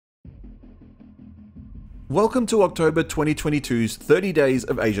Welcome to October 2022's 30 Days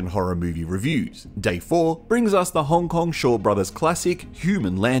of Asian Horror Movie Reviews. Day 4 brings us the Hong Kong Shaw Brothers classic,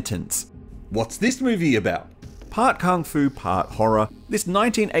 Human Lanterns. What's this movie about? Part kung fu, part horror, this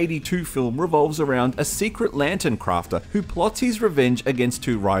 1982 film revolves around a secret lantern crafter who plots his revenge against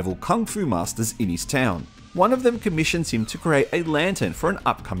two rival kung fu masters in his town. One of them commissions him to create a lantern for an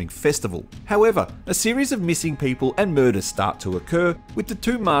upcoming festival. However, a series of missing people and murders start to occur, with the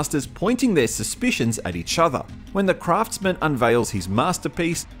two masters pointing their suspicions at each other. When the craftsman unveils his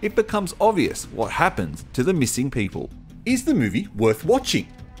masterpiece, it becomes obvious what happens to the missing people. Is the movie worth watching?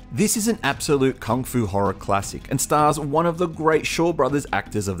 This is an absolute kung fu horror classic and stars one of the great Shaw Brothers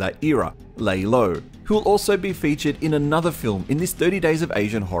actors of that era, Leih, who will also be featured in another film in this 30 Days of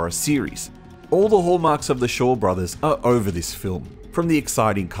Asian Horror series. All the hallmarks of the Shaw Brothers are over this film, from the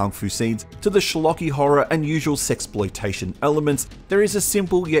exciting kung fu scenes to the schlocky horror and usual sexploitation elements. There is a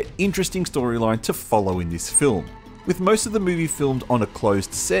simple yet interesting storyline to follow in this film. With most of the movie filmed on a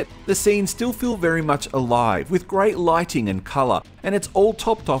closed set, the scenes still feel very much alive with great lighting and colour, and it's all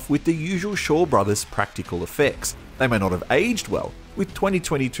topped off with the usual Shaw Brothers practical effects. They may not have aged well, with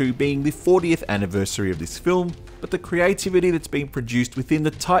 2022 being the 40th anniversary of this film, but the creativity that's been produced within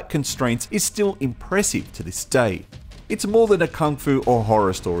the tight constraints is still impressive to this day. It's more than a kung fu or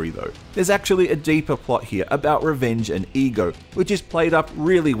horror story though. There's actually a deeper plot here about revenge and ego, which is played up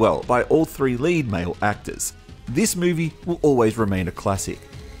really well by all three lead male actors. This movie will always remain a classic.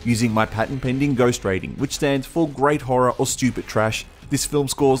 Using my patent pending ghost rating, which stands for great horror or stupid trash, this film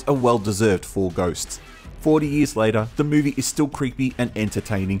scores a well-deserved 4 ghosts. 40 years later, the movie is still creepy and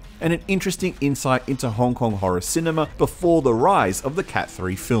entertaining, and an interesting insight into Hong Kong horror cinema before the rise of the Cat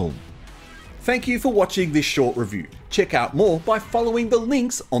 3 film. Thank you for watching this short review. Check out more by following the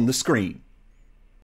links on the screen.